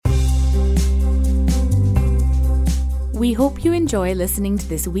We hope you enjoy listening to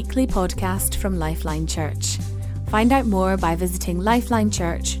this weekly podcast from Lifeline Church. Find out more by visiting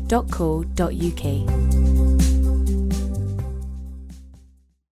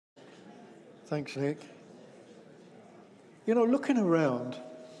lifelinechurch.co.uk. Thanks, Nick. You know, looking around,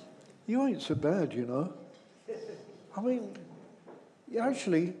 you ain't so bad, you know. I mean, you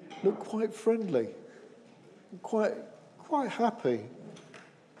actually look quite friendly, quite happy.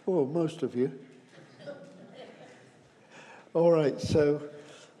 Well, most of you. All right, so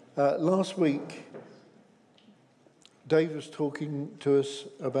last week, Dave was talking to us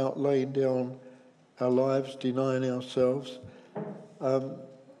about laying down our lives, denying ourselves. I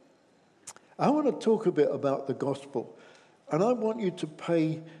want to talk a bit about the gospel, and I want you to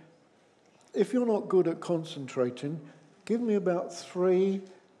pay, if you're not good at concentrating, give me about 3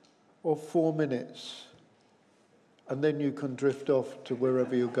 or 4 minutes, and then you can drift off to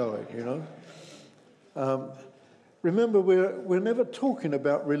wherever you're going, you know. Remember, we're never talking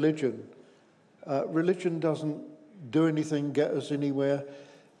about religion. Religion doesn't do anything, get us anywhere.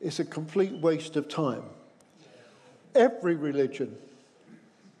 It's a complete waste of time. Every religion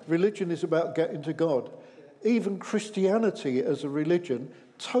is about getting to God. Even Christianity as a religion,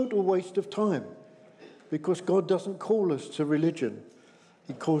 total waste of time. Because God doesn't call us to religion.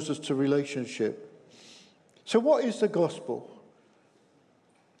 He calls us to relationship. So what is the gospel?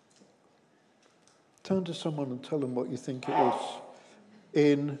 Turn to someone and tell them what you think it is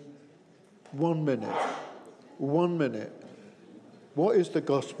in 1 minute. 1 minute. What is the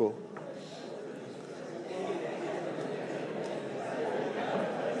gospel?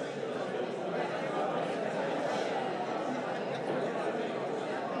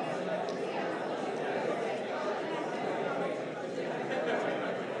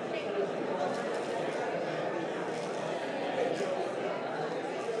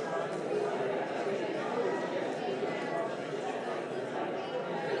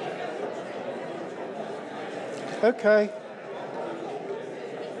 Okay.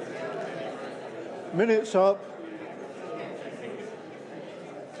 Minute's up.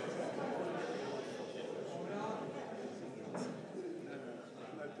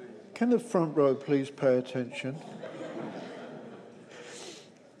 Can the front row please pay attention?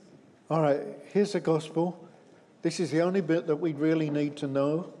 All right, here's the gospel. This is the only bit that we really need to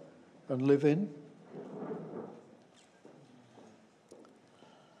know and live in.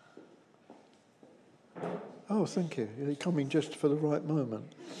 Oh, thank you. You're coming just for the right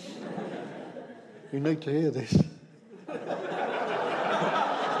moment. You need to hear this.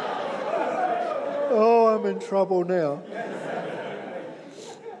 Oh, I'm in trouble now.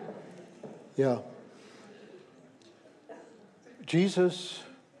 Yeah. Jesus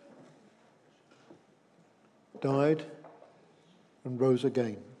died and rose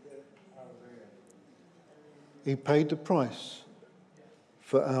again. He paid the price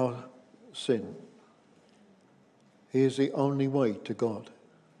for our sin. He is the only way to God.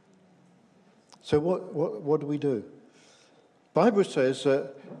 So what do we do? The Bible says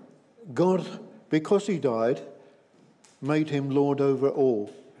that God, because he died, made him Lord over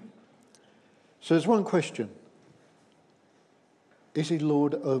all. So there's one question. Is he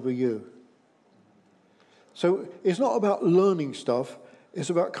Lord over you? So it's not about learning stuff. It's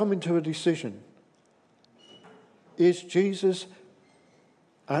about coming to a decision. Is Jesus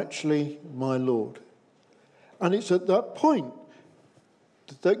actually my Lord? And it's at that point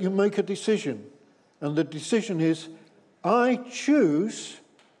that you make a decision. And the decision is, I choose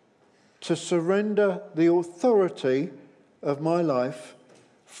to surrender the authority of my life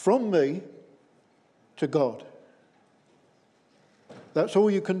from me to God. That's all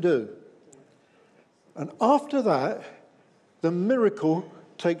you can do. And after that, the miracle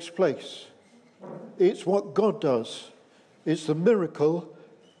takes place. It's what God does. It's the miracle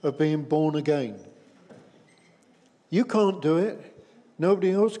of being born again. You can't do it.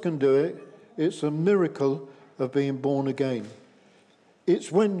 Nobody else can do it. It's a miracle of being born again.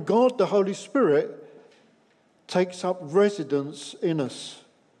 It's when God, the Holy Spirit, takes up residence in us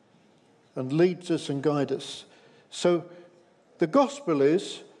and leads us and guides us. So the gospel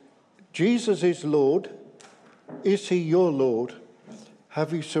is, Jesus is Lord. Is he your Lord?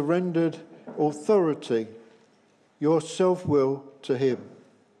 Have you surrendered authority, your self-will, to him?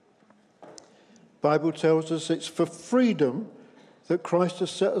 The Bible tells us it's for freedom that Christ has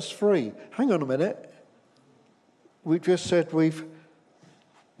set us free. Hang on a minute. We just said we've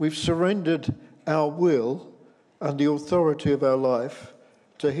surrendered our will and the authority of our life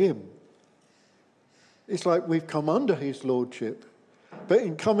to him. It's like we've come under his lordship. But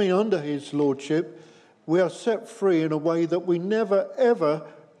in coming under his lordship, we are set free in a way that we never, ever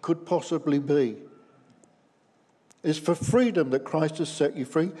could possibly be. It's for freedom that Christ has set you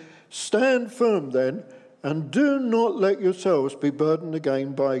free. Stand firm then, and do not let yourselves be burdened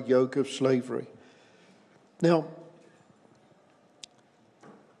again by a yoke of slavery. Now,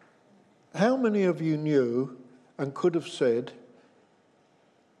 how many of you knew and could have said,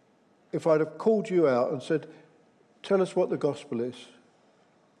 if I'd have called you out and said, tell us what the gospel is,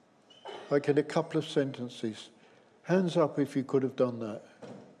 like in a couple of sentences, hands up if you could have done that.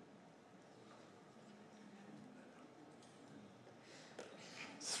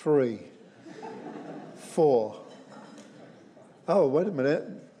 Three, four. Oh, wait a minute.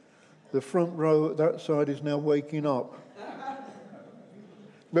 The front row at that side is now waking up.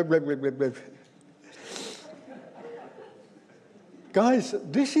 Guys,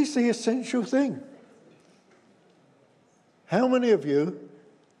 this is the essential thing. How many of you,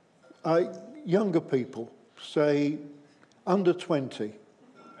 younger people, say under 20,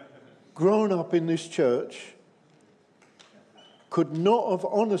 grown up in this church, could not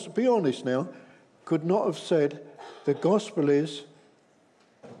have, be honest now, could not have said, the gospel is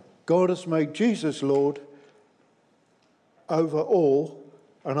God has made Jesus Lord over all,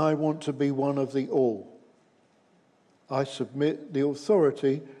 and I want to be one of the all. I submit the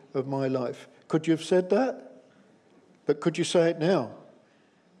authority of my life. Could you have said that? But could you say it now?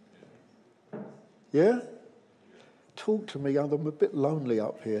 Yeah? Talk to me, I'm a bit lonely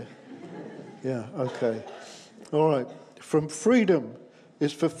up here. Yeah, okay. All right. From freedom,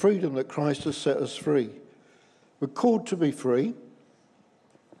 it's for freedom that Christ has set us free. We're called to be free.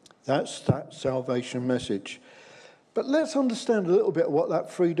 That's that salvation message. But let's understand a little bit what that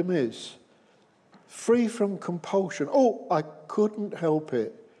freedom is. Free from compulsion. Oh, I couldn't help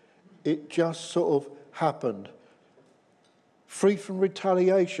it. It just sort of happened. Free from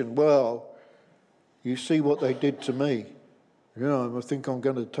retaliation. Well, you see what they did to me. You know, I think I'm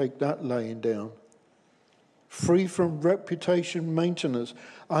going to take that laying down. Free from reputation maintenance.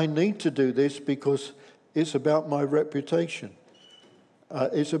 I need to do this because it's about my reputation.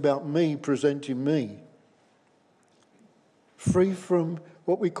 It's about me presenting me. Free from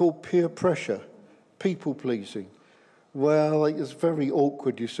what we call peer pressure, people pleasing. Well, it's very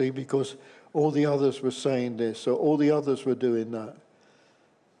awkward, you see, because all the others were saying this or all the others were doing that.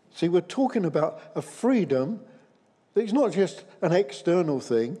 See, we're talking about a freedom that is not just an external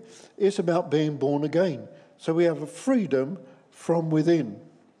thing, it's about being born again. So we have a freedom from within.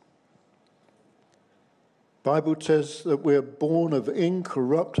 The Bible says that we're born of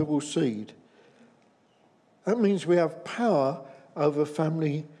incorruptible seed. That means we have power over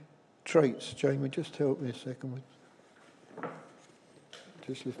family traits. Jamie, just help me a second.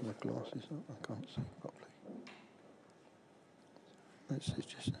 Just lift my glasses up. I can't see properly.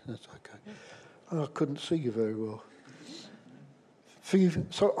 That's okay. Oh, I couldn't see you very well.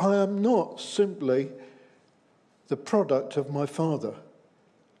 So I am not simply the product of my father.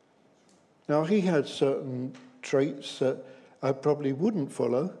 Now, he had certain traits that I probably wouldn't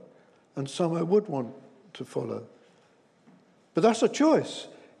follow, and some I would want to follow. But that's a choice.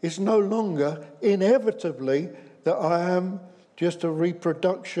 It's no longer inevitably that I am just a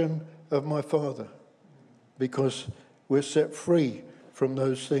reproduction of my father, because we're set free from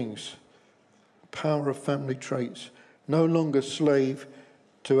those things. Power of family traits. No longer slave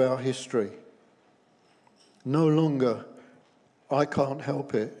to our history. No longer, I can't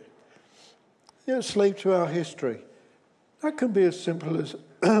help it. Yeah, slave to our history. That can be as simple as,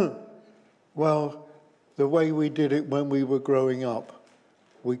 well, the way we did it when we were growing up,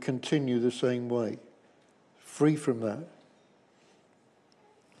 we continue the same way. Free from that.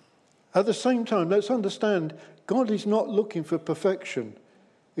 At the same time, let's understand, God is not looking for perfection.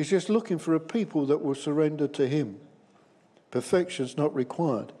 He's just looking for a people that will surrender to him. Perfection's not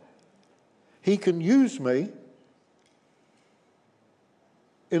required. He can use me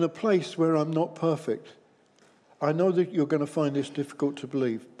in a place where I'm not perfect. I know that you're going to find this difficult to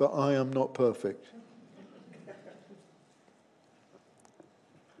believe, but I am not perfect.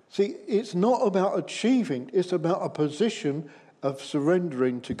 See, it's not about achieving, it's about a position of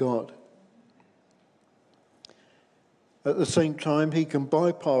surrendering to God. At the same time, he can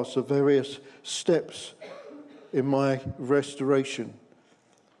bypass the various steps in my restoration.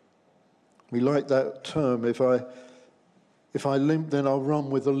 We like that term. If I limp, then I'll run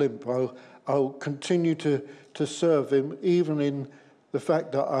with a limp. I'll continue to serve him, even in the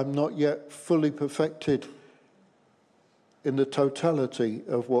fact that I'm not yet fully perfected in the totality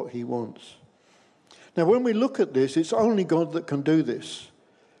of what he wants. Now, when we look at this, it's only God that can do this.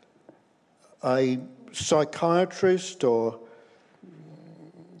 A psychiatrist or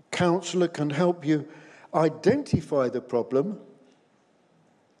counselor can help you identify the problem,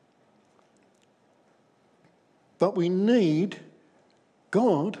 But we need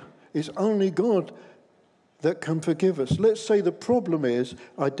God. It's only God that can forgive us. Let's say the problem is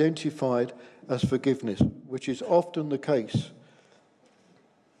identified as forgiveness, which is often the case.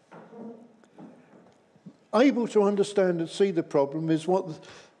 Able to understand and see the problem is what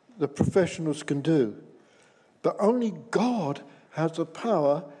the professionals can do. But only God has the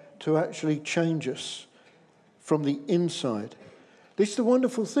power to actually change us from the inside. This is the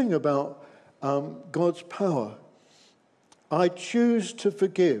wonderful thing about God's power. I choose to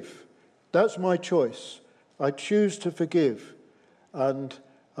forgive. That's my choice. I choose to forgive. And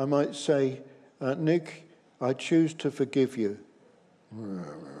I might say, Nick, I choose to forgive you.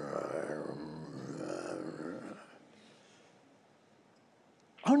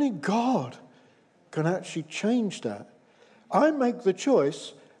 Only God can actually change that. I make the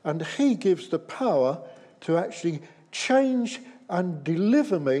choice, and He gives the power to actually change and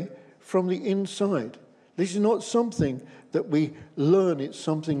deliver me from the inside. This is not something that we learn, it's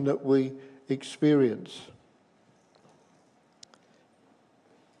something that we experience.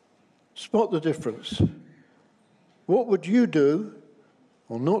 Spot the difference. What would you do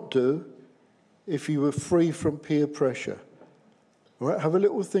or not do if you were free from peer pressure? All right, have a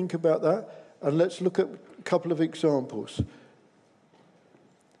little think about that, and let's look at a couple of examples.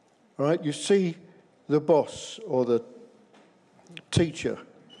 All right, you see the boss or the teacher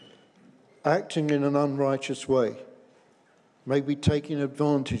acting in an unrighteous way, maybe taking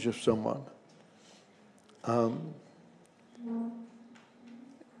advantage of someone.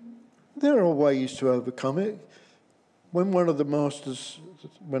 There are ways to overcome it. When one of the masters,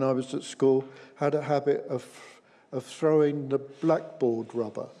 when I was at school, had a habit of throwing the blackboard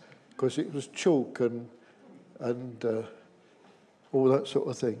rubber because it was chalk and all that sort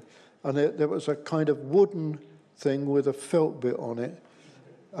of thing. And there was a kind of wooden thing with a felt bit on it.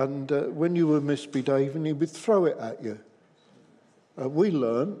 And when you were misbehaving, he would throw it at you. We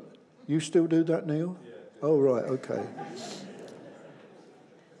learned. You still do that, Neil? Yeah. Oh, right, okay.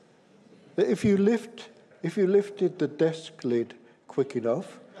 If you lifted the desk lid quick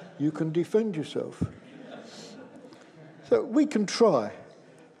enough, you can defend yourself. So we can try.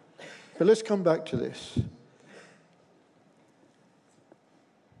 But let's come back to this.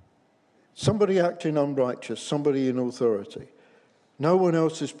 Somebody acting unrighteous, somebody in authority. No one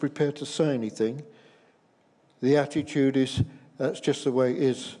else is prepared to say anything. The attitude is, that's just the way it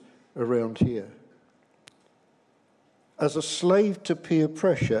is around here. As a slave to peer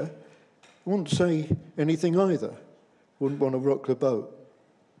pressure, I wouldn't say anything either. Wouldn't want to rock the boat.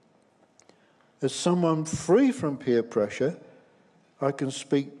 As someone free from peer pressure, I can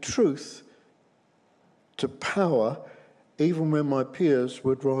speak truth to power even when my peers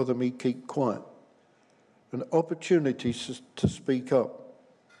would rather me keep quiet. An opportunity to speak up.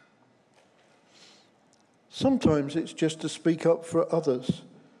 Sometimes it's just to speak up for others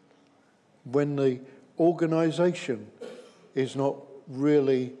when the organisation is not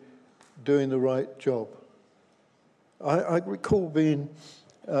really doing the right job. I recall being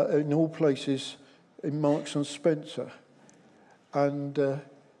in all places in Marks and Spencer, and there's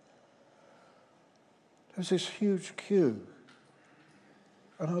this huge queue.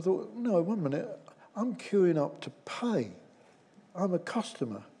 And I thought, no, 1 minute, I'm queuing up to pay. I'm a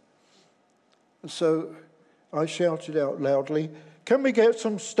customer. So I shouted out loudly, can we get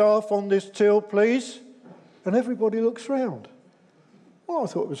some staff on this till, please? And everybody looks round. Well, I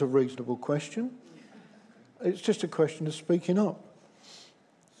thought it was a reasonable question. It's just a question of speaking up.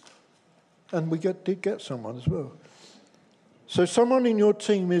 And we did get someone as well. So someone in your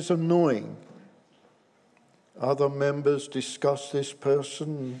team is annoying. Other members discuss this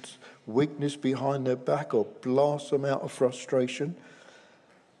person's weakness behind their back or blast them out of frustration.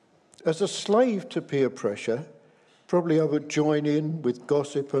 As a slave to peer pressure, probably I would join in with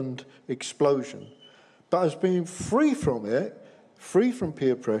gossip and explosion. But as being free from it, free from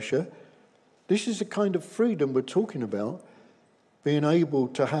peer pressure, this is the kind of freedom we're talking about, being able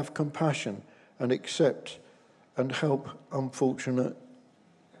to have compassion and accept and help unfortunate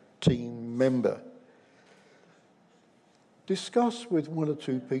team member. Discuss with one or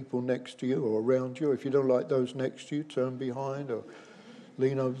two people next to you or around you. If you don't like those next to you, turn behind or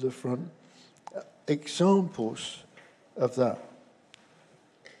lean over the front. Examples of that.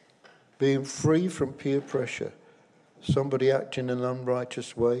 Being free from peer pressure. Somebody acting in an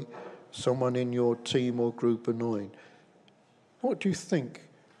unrighteous way. Someone in your team or group annoying. What do you think?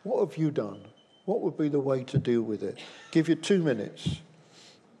 What have you done? What would be the way to deal with it? Give you 2 minutes.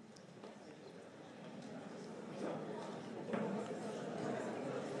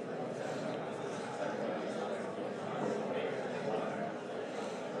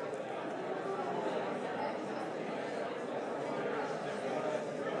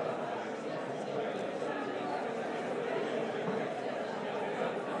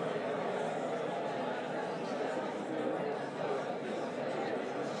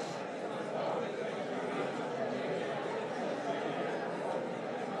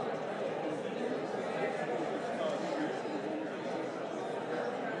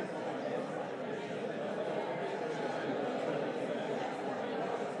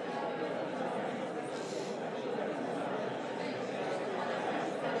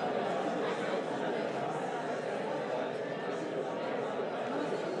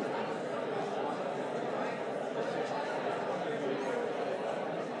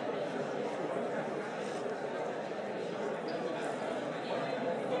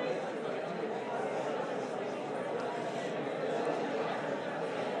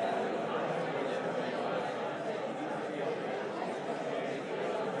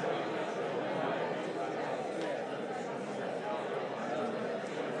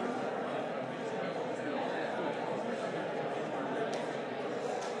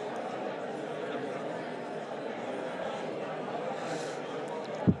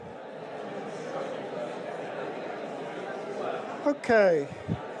 Okay.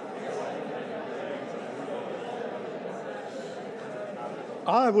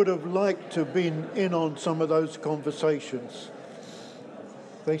 I would have liked to have been in on some of those conversations.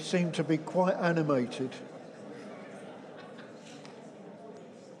 They seem to be quite animated.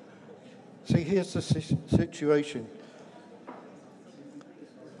 See, here's the situation.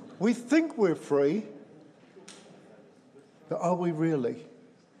 We think we're free, but are we really?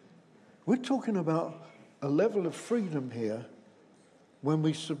 We're talking about a level of freedom here when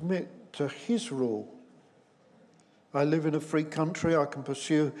we submit to His rule. I live in a free country. I can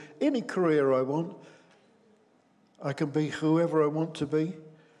pursue any career I want. I can be whoever I want to be.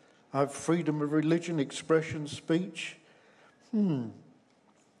 I have freedom of religion, expression, speech.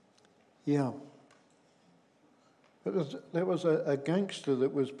 Yeah. There was a gangster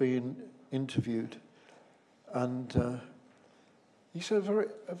that was being interviewed, and he said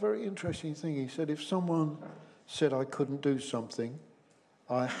a very interesting thing. He said, if someone said I couldn't do something,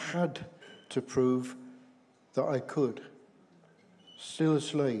 I had to prove that I could. Still a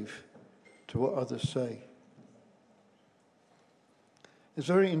slave to what others say. It's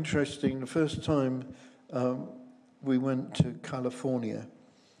very interesting. The first time we went to California,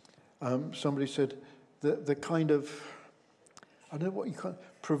 somebody said the kind of, I don't know what you call it,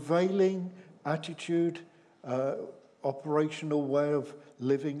 prevailing attitude, operational way of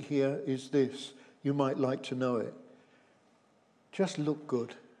living here is this. You might like to know it. Just look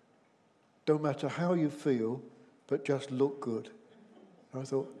good. Don't matter how you feel, but just look good. And I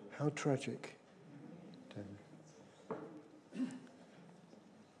thought, how tragic.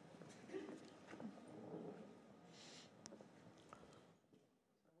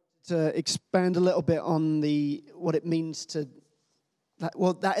 To expand a little bit on what it means to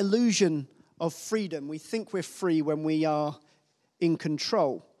that illusion of freedom. We think we're free when we are in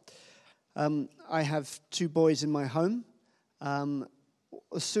control. I have 2 boys in my home.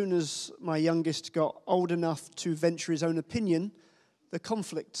 As soon as my youngest got old enough to venture his own opinion, the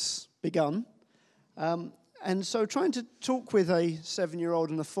conflicts begun. And so trying to talk with a 7-year-old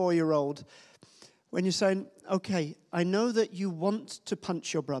and a 4-year-old, when you're saying, okay, I know that you want to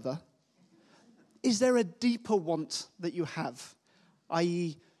punch your brother. Is there a deeper want that you have,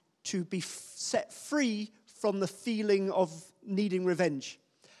 i.e. to be set free from the feeling of needing revenge?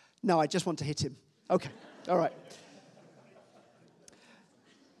 No, I just want to hit him. Okay, all right.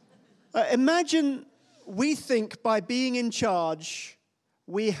 Imagine we think by being in charge,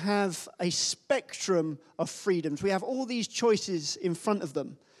 we have a spectrum of freedoms. We have all these choices in front of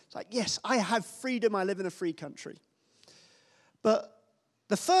them. It's like, yes, I have freedom. I live in a free country. But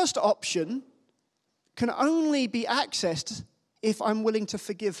the first option can only be accessed if I'm willing to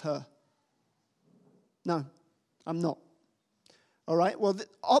forgive her. No, I'm not. All right, well, the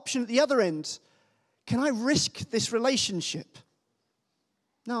option at the other end, can I risk this relationship?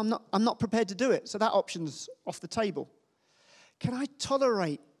 No, I'm not prepared to do it. So that option's off the table. Can I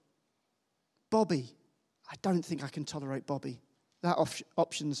tolerate Bobby? I don't think I can tolerate Bobby. That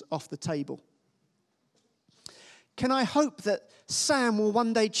option's off the table. Can I hope that Sam will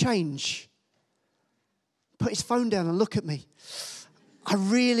one day change? Put his phone down and look at me. I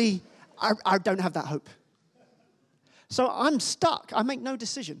don't have that hope. So I'm stuck. I make no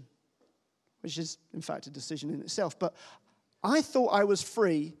decision, which is, in fact, a decision in itself. But I thought I was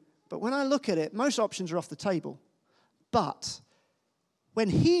free, but when I look at it, most options are off the table. But when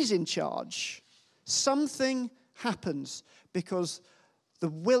he's in charge, something happens because the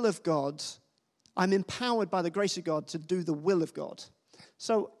will of God, I'm empowered by the grace of God to do the will of God.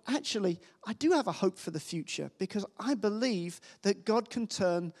 So actually, I do have a hope for the future because I believe that God can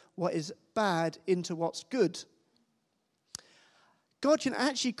turn what is bad into what's good. God can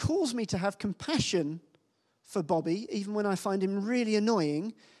actually cause me to have compassion for Bobby, even when I find him really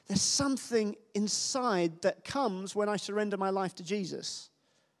annoying. There's something inside that comes when I surrender my life to Jesus.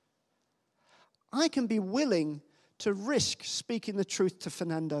 I can be willing to risk speaking the truth to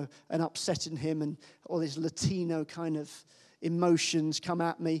Fernando and upsetting him, and all his Latino kind of emotions come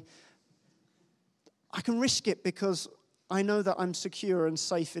at me. I can risk it because I know that I'm secure and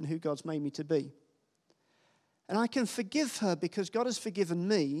safe in who God's made me to be. And I can forgive her because God has forgiven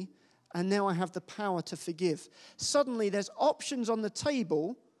me, and now I have the power to forgive. Suddenly there's options on the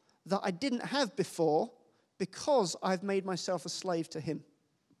table that I didn't have before because I've made myself a slave to him.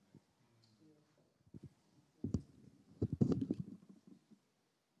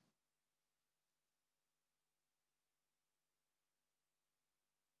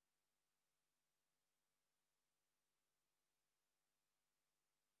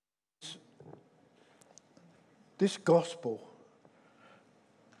 This gospel,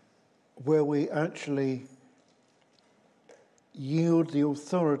 where we actually yield the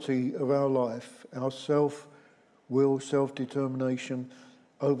authority of our life, our self-will, self-determination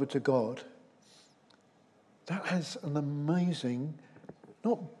over to God, that has an amazing,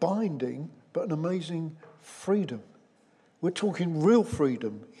 not binding, but an amazing freedom. We're talking real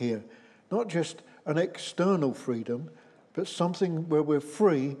freedom here, not just an external freedom, but something where we're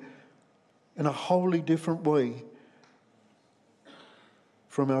free in a wholly different way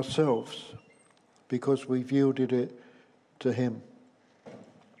from ourselves because we've yielded it to Him.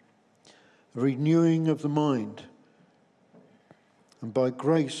 A renewing of the mind. And by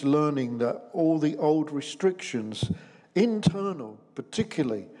grace, learning that all the old restrictions, internal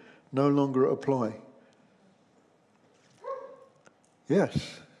particularly, no longer apply.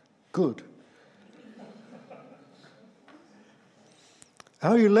 Yes, good.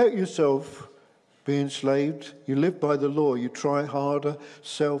 How you let yourself be enslaved, you live by the law, you try harder,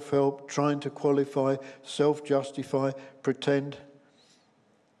 self-help, trying to qualify, self-justify, pretend.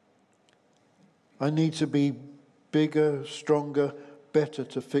 I need to be bigger, stronger, better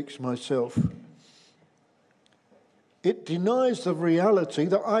to fix myself. It denies the reality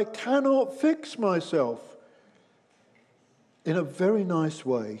that I cannot fix myself. In a very nice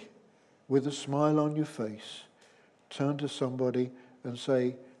way, with a smile on your face, turn to somebody and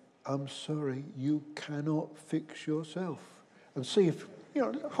say, I'm sorry, you cannot fix yourself. And see if,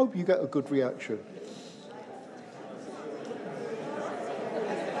 I hope you get a good reaction.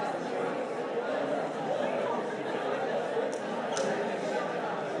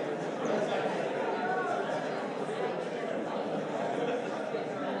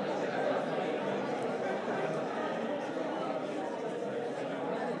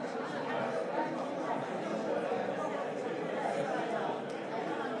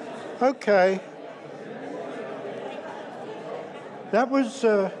 Okay. That was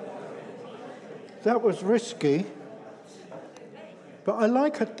risky, but I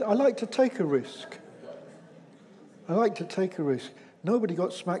like to take a risk. I like to take a risk. Nobody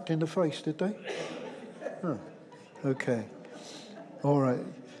got smacked in the face, did they? Oh, okay. All right.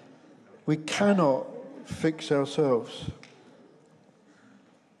 We cannot fix ourselves.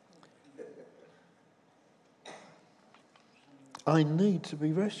 I need to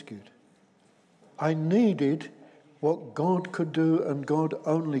be rescued. I needed what God could do and God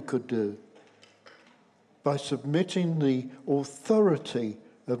only could do by submitting the authority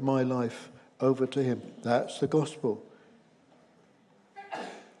of my life over to Him. That's the gospel.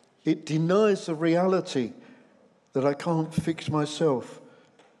 It denies the reality that I can't fix myself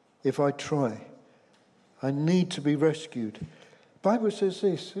if I try. I need to be rescued. The Bible says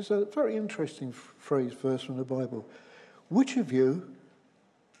this. It's a very interesting verse from the Bible. Which of you,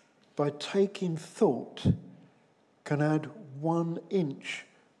 by taking thought, can add 1 inch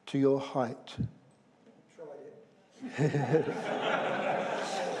to your height? Tried it.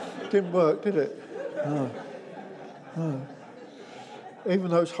 Didn't work, did it? No. No.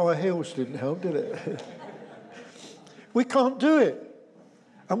 Even those high heels didn't help, did it? We can't do it.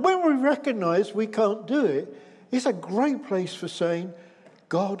 And when we recognize we can't do it, it's a great place for saying,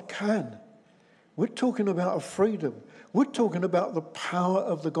 God can. We're talking about a freedom. We're talking about the power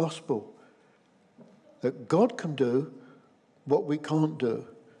of the gospel. That God can do what we can't do.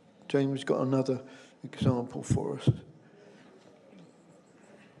 James got another example for us.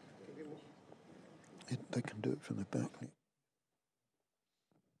 They can do it from the back.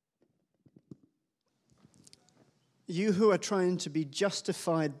 You who are trying to be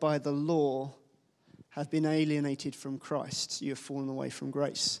justified by the law have been alienated from Christ. You have fallen away from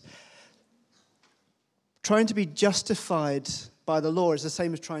grace. Trying to be justified by the law is the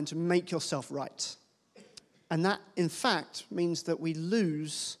same as trying to make yourself right. And that, in fact, means that we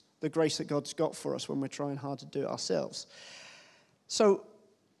lose the grace that God's got for us when we're trying hard to do it ourselves. So,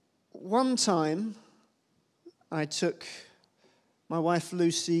 one time, I took my wife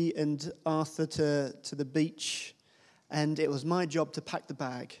Lucy and Arthur to the beach, and it was my job to pack the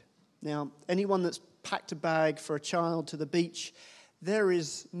bag. Now, anyone that's packed a bag for a child to the beach, there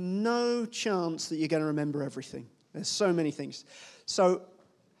is no chance that you're going to remember everything. There's so many things. So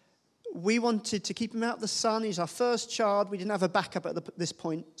we wanted to keep him out of the sun. He's our first child. We didn't have a backup at this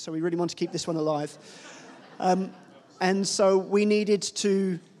point, so we really wanted to keep this one alive. And so we needed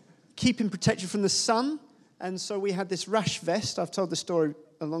to keep him protected from the sun. And so we had this rash vest. I've told the story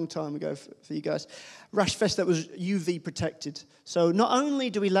a long time ago for you guys. Rash vest that was UV protected. So not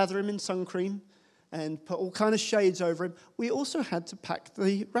only do we lather him in sun cream and put all kind of shades over him, we also had to pack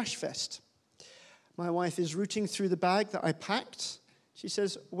the rash vest. My wife is rooting through the bag that I packed. She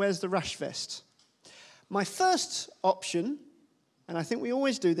says, "Where's the rash vest?" My first option, and I think we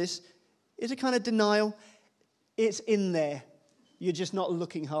always do this, is a kind of denial. It's in there. you're just not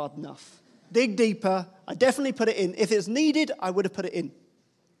looking hard enough. Dig deeper. I definitely put it in. If it's needed, I would have put it in.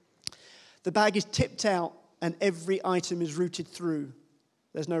 The bag is tipped out and every item is routed through.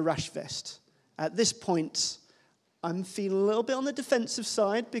 There's no rash vest. At this point, I'm feeling a little bit on the defensive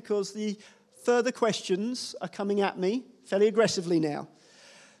side because the further questions are coming at me fairly aggressively now.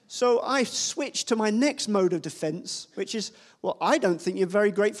 So I switched to my next mode of defense, which is, well, I don't think you're very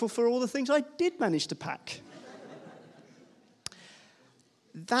grateful for all the things I did manage to pack.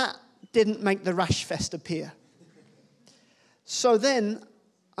 That didn't make the rash vest appear. So then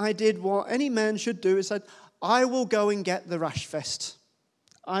I did what any man should do, is said, I will go and get the rash vest.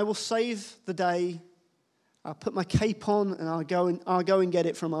 I will save the day. I'll put my cape on and I'll go and get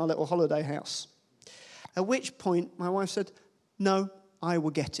it from our little holiday house. At which point my wife said, no, I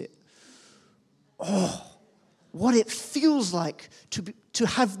will get it. Oh, what it feels like to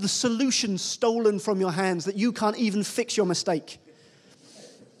have the solution stolen from your hands that you can't even fix your mistake.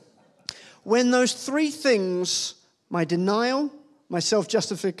 When those three things, my denial, my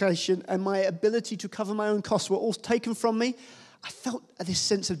self-justification, and my ability to cover my own costs were all taken from me, I felt this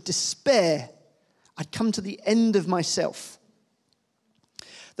sense of despair. I'd come to the end of myself.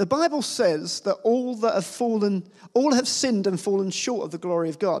 The Bible says that all have sinned and fallen short of the glory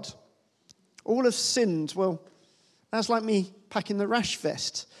of God. All have sinned. Well, that's like me packing the rash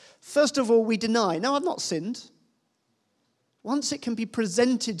vest. First of all, we deny, no, I've not sinned. Once it can be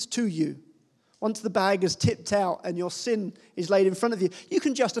presented to you, once the bag is tipped out and your sin is laid in front of you, you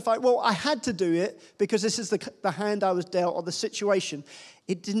can justify, well, I had to do it because this is the hand I was dealt or the situation.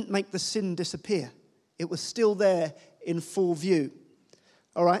 It didn't make the sin disappear. It was still there in full view.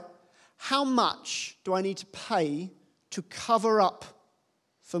 All right? How much do I need to pay to cover up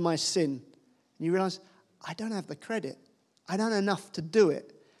for my sin? And you realize, I don't have the credit. I don't have enough to do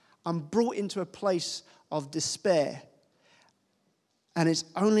it. I'm brought into a place of despair. And it's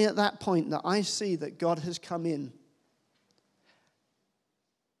only at that point that I see that God has come in.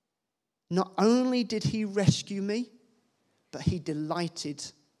 Not only did he rescue me, but he delighted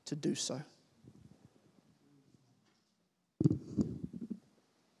to do so.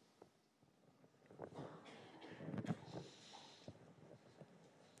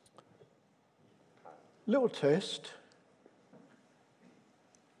 Little test.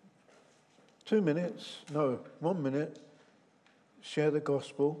 2 minutes. No, 1 minute. Share the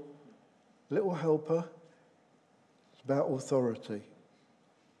gospel. Little helper. It's about authority.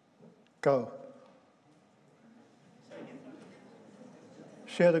 Go.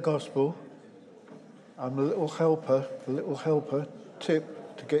 Share the gospel. I'm a little helper.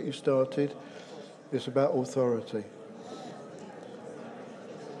 Tip to get you started. It's about authority.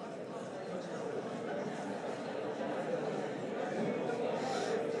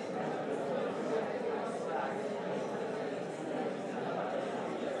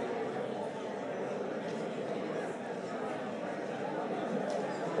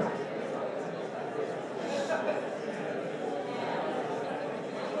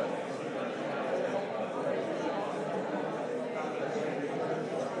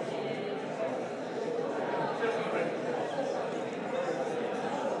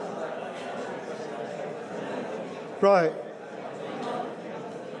 Right.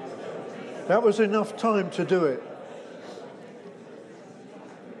 That was enough time to do it.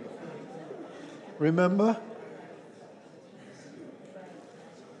 Remember?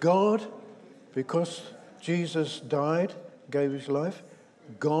 God, because Jesus died, gave his life,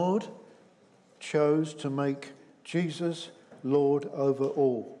 God chose to make Jesus Lord over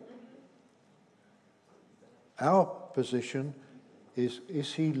all. Our position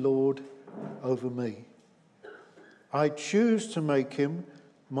is he Lord over me? I choose to make him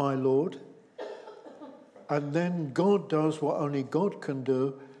my Lord, and then God does what only God can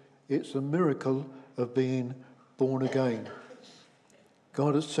do. It's a miracle of being born again.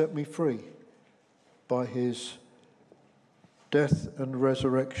 God has set me free by his death and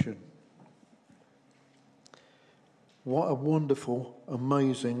resurrection. What a wonderful,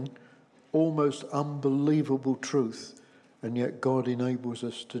 amazing, almost unbelievable truth, and yet God enables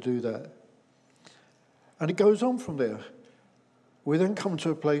us to do that. And it goes on from there. We then come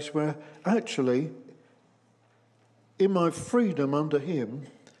to a place where actually, in my freedom under him,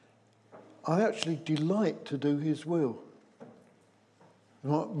 I actually delight to do his will.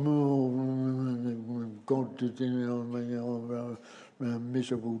 Not, God did a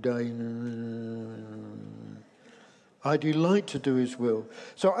miserable day. I delight to do his will.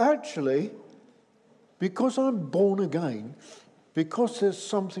 So actually, because I'm born again, because there's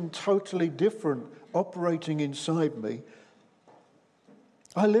something totally different operating inside me,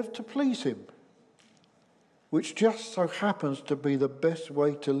 I live to please him. which just so happens to be the best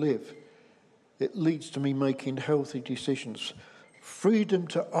way to live. It leads to me making healthy decisions. Freedom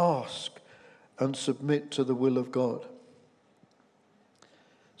to ask and submit to the will of God.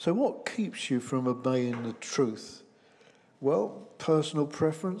 So what keeps you from obeying the truth? Well, personal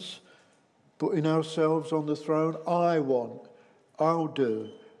preference, putting ourselves on the throne. I want, I'll do,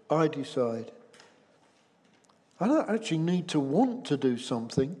 I decide. I don't actually need to want to do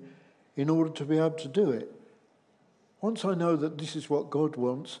something in order to be able to do it. Once I know that this is what God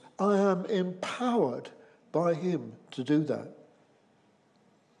wants, I am empowered by him to do that.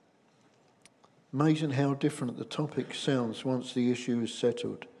 Amazing how different the topic sounds once the issue is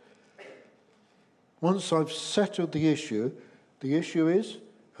settled. Once I've settled the issue is,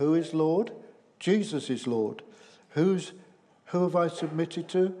 who is Lord? Jesus is Lord. Who have I submitted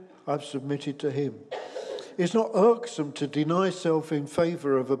to? I've submitted to him. It's not irksome to deny self in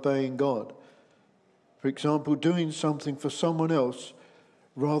favour of obeying God. For example, doing something for someone else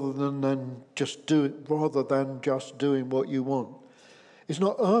rather than just doing what you want. It's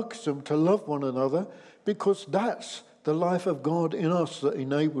not irksome to love one another because that's the life of God in us that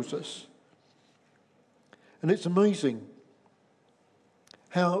enables us. And it's amazing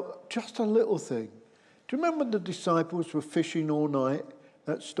how just a little thing. Do you remember the disciples were fishing all night,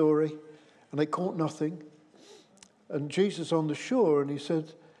 that story, and they caught nothing? And Jesus on the shore, and he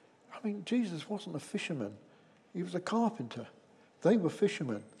said, Jesus wasn't a fisherman. He was a carpenter. They were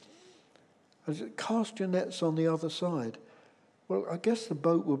fishermen. And he said, cast your nets on the other side. Well, I guess the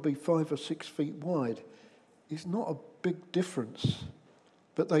boat would be 5 or 6 feet wide. It's not a big difference.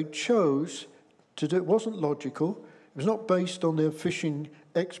 But they chose to do it. It wasn't logical. It was not based on their fishing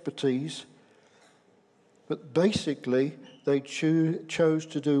expertise. But basically, they chose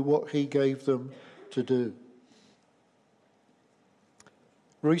to do what he gave them to do.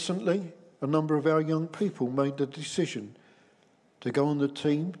 Recently, a number of our young people made the decision to go on the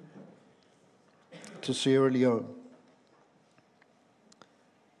team to Sierra Leone.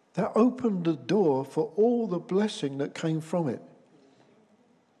 That opened the door for all the blessing that came from it.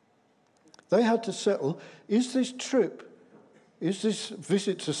 They had to settle, is this trip, is this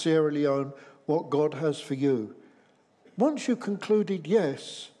visit to Sierra Leone what God has for you? Once you concluded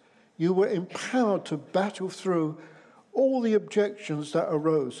yes, you were empowered to battle through all the objections that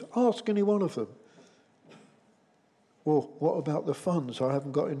arose. Ask any one of them. Well, what about the funds? I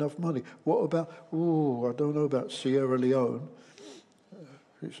haven't got enough money. What about, I don't know about Sierra Leone.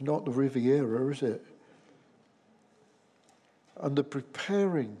 It's not the Riviera, is it? And the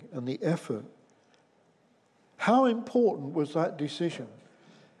preparing and the effort. How important was that decision?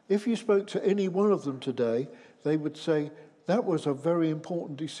 If you spoke to any one of them today, they would say that was a very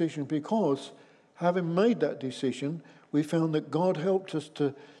important decision because having made that decision, we found that God helped us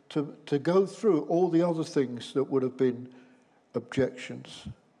to go through all the other things that would have been objections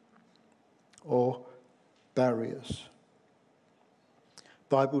or barriers.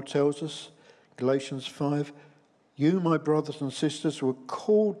 Bible tells us, Galatians 5, you, my brothers and sisters, were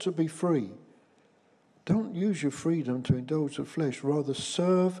called to be free. Don't use your freedom to indulge the flesh. Rather,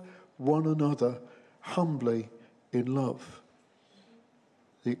 serve one another humbly in love.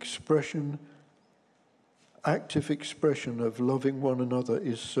 The active expression of loving one another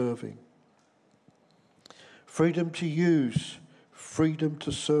is serving. Freedom to use, freedom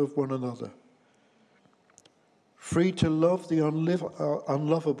to serve one another. Free to love the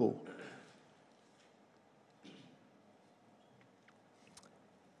unlovable.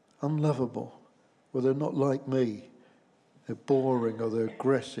 Unlovable. Well, they're not like me. They're boring or they're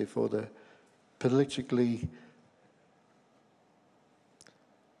aggressive or they're politically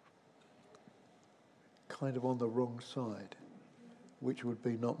kind of on the wrong side, which would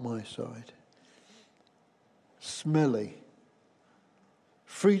be not my side. Smelly.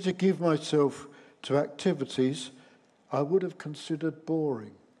 Free to give myself to activities I would have considered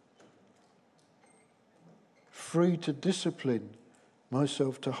boring. Free to discipline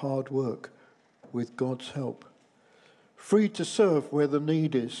myself to hard work with God's help. Free to serve where the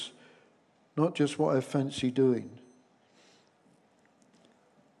need is, not just what I fancy doing.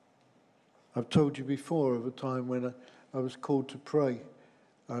 I've told you before of a time when I was called to pray,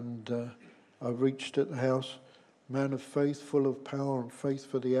 and I reached at the house, man of faith, full of power and faith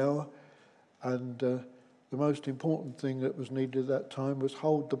for the hour, and the most important thing that was needed at that time was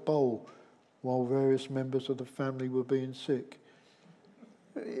hold the bowl while various members of the family were being sick.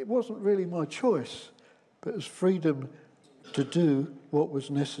 It wasn't really my choice, but it was freedom to do what was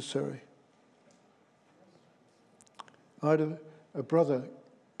necessary. I had a brother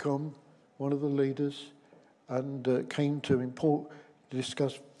come, one of the leaders, and came to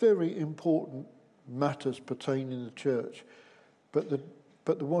discuss very important matters pertaining to the church, but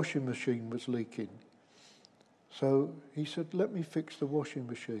the washing machine was leaking. So he said, let me fix the washing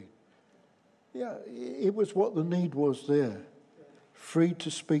machine. Yeah, it was what the need was there. Free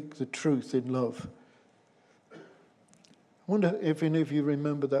to speak the truth in love. I wonder if any of you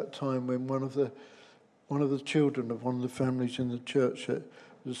remember that time when one of the children of one of the families in the church that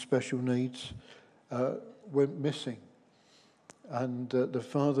was special needs went missing. And the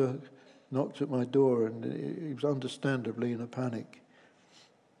father knocked at my door, and he was understandably in a panic.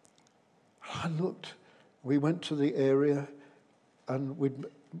 I looked. We went to the area, and we'd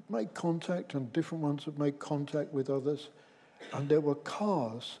made contact, and different ones had made contact with others. And there were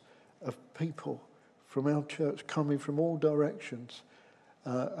cars of people from our church coming from all directions.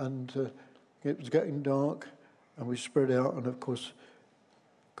 And it was getting dark, and we spread out. And, of course,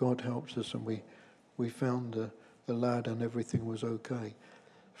 God helped us, and we found the lad, and everything was okay.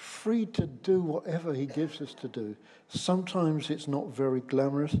 Free to do whatever he gives us to do. Sometimes it's not very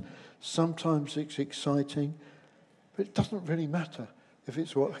glamorous. Sometimes it's exciting. But it doesn't really matter if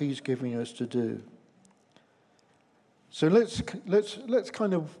it's what he's giving us to do. So let's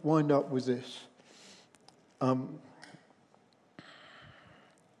kind of wind up with this.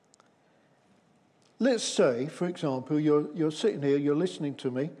 Let's say, for example, you're sitting here, you're listening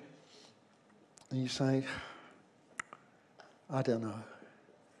to me, and you say, I don't know.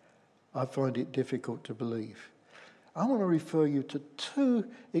 I find it difficult to believe. I want to refer you to 2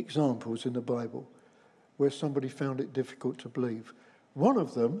 examples in the Bible where somebody found it difficult to believe. One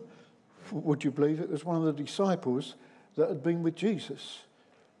of them, would you believe it, was one of the disciples that had been with Jesus.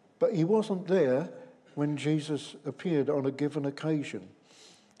 But he wasn't there when Jesus appeared on a given occasion.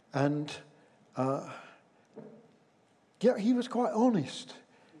 And yeah, he was quite honest.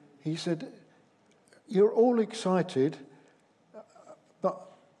 He said, you're all excited, but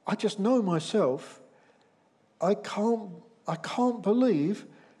I just know myself, I can't believe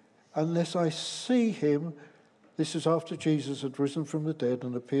unless I see him. This is after Jesus had risen from the dead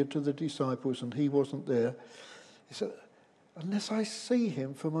and appeared to the disciples, and he wasn't there. He said, unless I see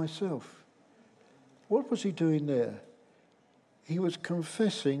him for myself. What was he doing there? He was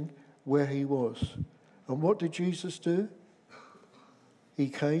confessing where he was. And what did Jesus do? He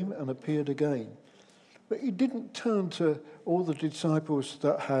came and appeared again. But he didn't turn to all the disciples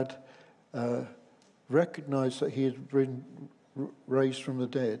that had recognized that he had been raised from the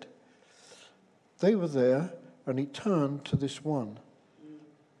dead. They were there, and he turned to this one.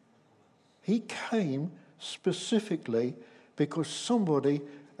 He came specifically because somebody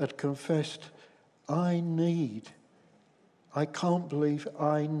had confessed, I can't believe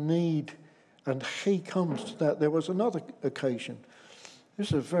I need. And he comes to that. There was another occasion. This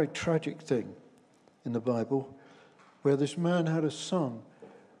is a very tragic thing in the Bible, where this man had a son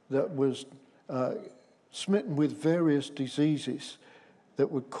that was smitten with various diseases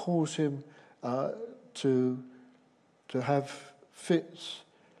that would cause him to have fits.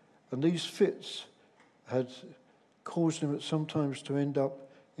 And these fits had caused him sometimes to end up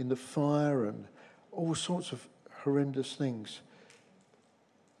in the fire and all sorts of horrendous things.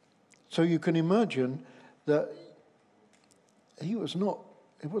 So you can imagine that it was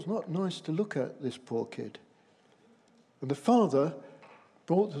not nice to look at, this poor kid. And the father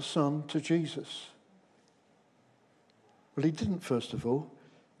brought the son to Jesus. Well, he didn't, first of all,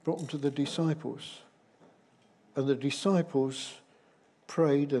 brought him to the disciples. And the disciples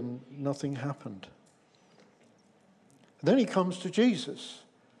prayed and nothing happened. And then he comes to Jesus.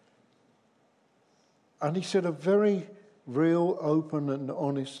 And he said a very real, open and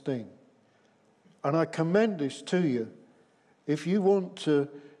honest thing. And I commend this to you. If you want to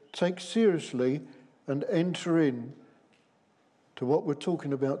take seriously and enter in to what we're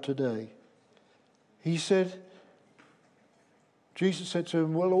talking about today. He said, Jesus said to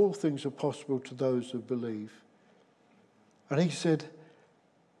him, well, all things are possible to those who believe. And he said,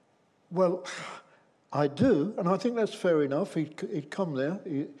 well, I do, and I think that's fair enough. He'd come there.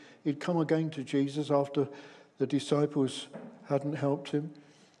 He'd come again to Jesus after the disciples hadn't helped him.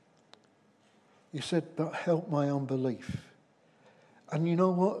 He said, but help my unbelief. And you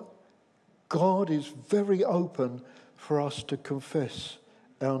know what? God is very open for us to confess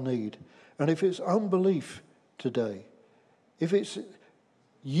our need. And if it's unbelief today, if it's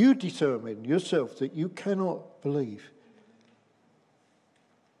you determine yourself that you cannot believe,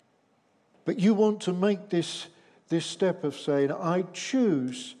 but you want to make this step of saying, I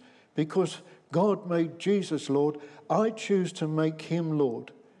choose, because God made Jesus Lord, I choose to make him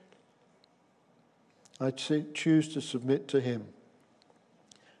Lord. I choose to submit to him.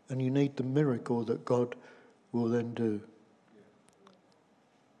 And you need the miracle that God will then do.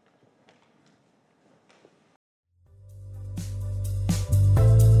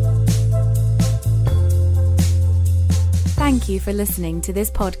 you for listening to this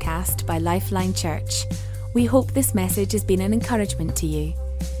podcast by Lifeline Church. We hope this message has been an encouragement to you.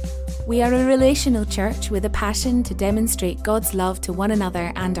 We are a relational church with a passion to demonstrate God's love to one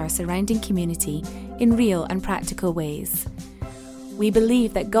another and our surrounding community in real and practical ways. We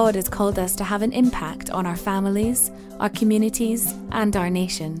believe that God has called us to have an impact on our families, our communities, and our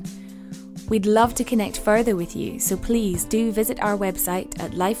nation. We'd love to connect further with you, so please do visit our website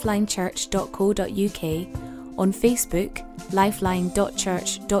at lifelinechurch.co.uk, on Facebook,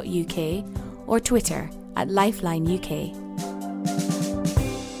 lifeline.church.uk, or Twitter at LifelineUK.